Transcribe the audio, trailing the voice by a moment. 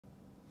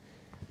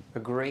a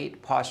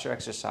great posture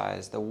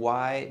exercise, the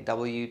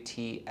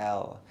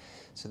YWTL.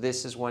 So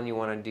this is one you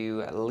want to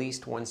do at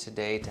least once a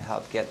day to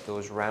help get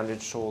those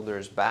rounded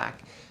shoulders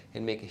back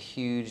and make a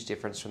huge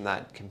difference from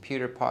that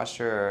computer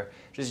posture or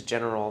just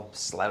general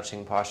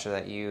slouching posture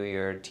that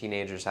your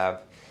teenagers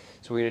have.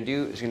 So what we're going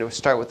to do is going to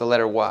start with the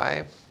letter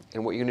Y,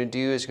 and what you're going to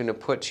do is you're going to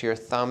put your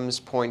thumbs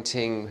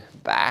pointing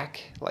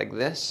back like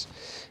this,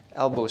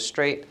 elbows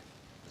straight,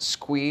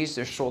 squeeze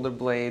their shoulder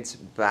blades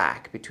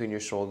back between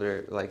your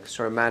shoulder,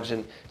 so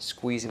imagine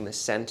squeezing the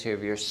center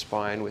of your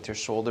spine with your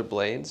shoulder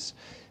blades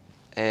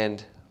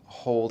and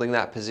holding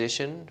that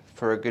position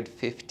for a good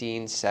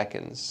 15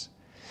 seconds.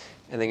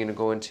 And then you're going to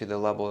go into the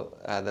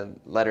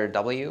letter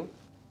W.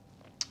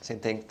 Same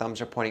thing, thumbs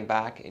are pointing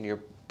back and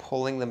you're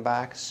pulling them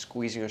back,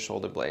 squeezing your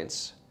shoulder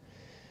blades.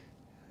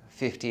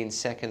 15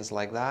 seconds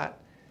like that.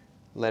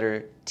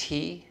 Letter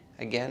T,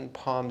 again,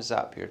 palms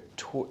up.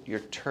 You're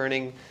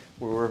turning,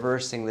 we're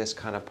reversing this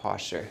kind of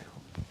posture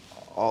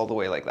all the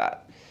way like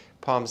that.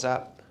 Palms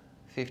up,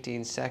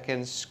 15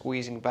 seconds,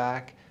 squeezing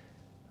back,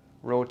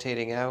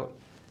 rotating out,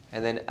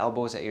 and then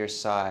elbows at your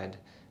side.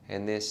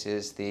 And this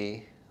is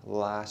the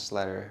last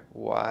letter,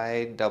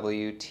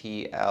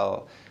 YWTL.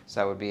 So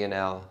that would be an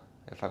L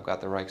if I've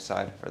got the right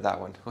side, or that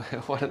one,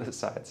 one of the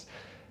sides.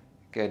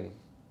 Good.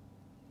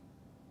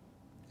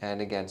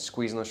 And again,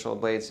 squeezing the shoulder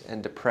blades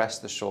and depress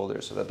the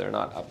shoulders so that they're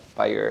not up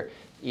by your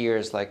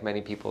ears like many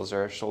people's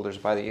are shoulders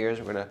by the ears.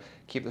 We're going to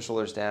keep the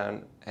shoulders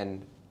down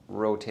and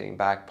rotating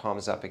back,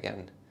 palms up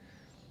again.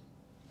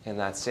 And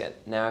that's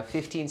it. Now, if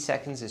 15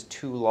 seconds is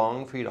too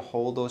long for you to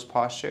hold those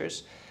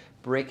postures,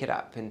 break it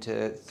up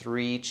into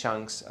 3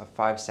 chunks of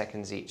 5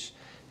 seconds each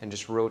and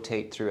just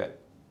rotate through it.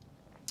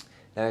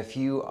 Now, if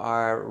you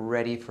are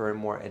ready for a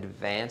more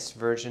advanced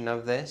version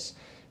of this,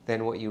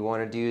 then what you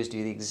want to do is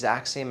do the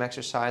exact same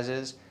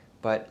exercises,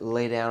 but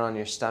lay down on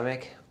your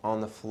stomach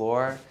on the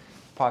floor,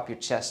 pop your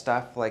chest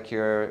up like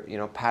you're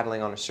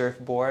paddling on a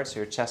surfboard,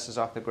 so your chest is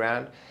off the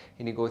ground,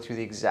 and you go through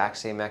the exact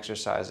same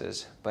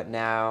exercises. But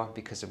now,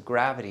 because of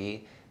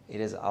gravity,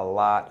 it is a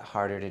lot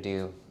harder to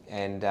do,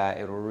 and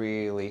it will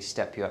really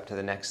step you up to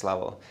the next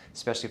level,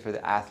 especially for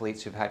the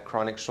athletes who've had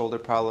chronic shoulder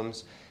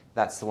problems.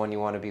 That's the one you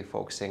want to be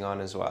focusing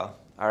on as well.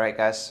 All right,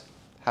 guys,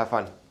 have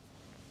fun.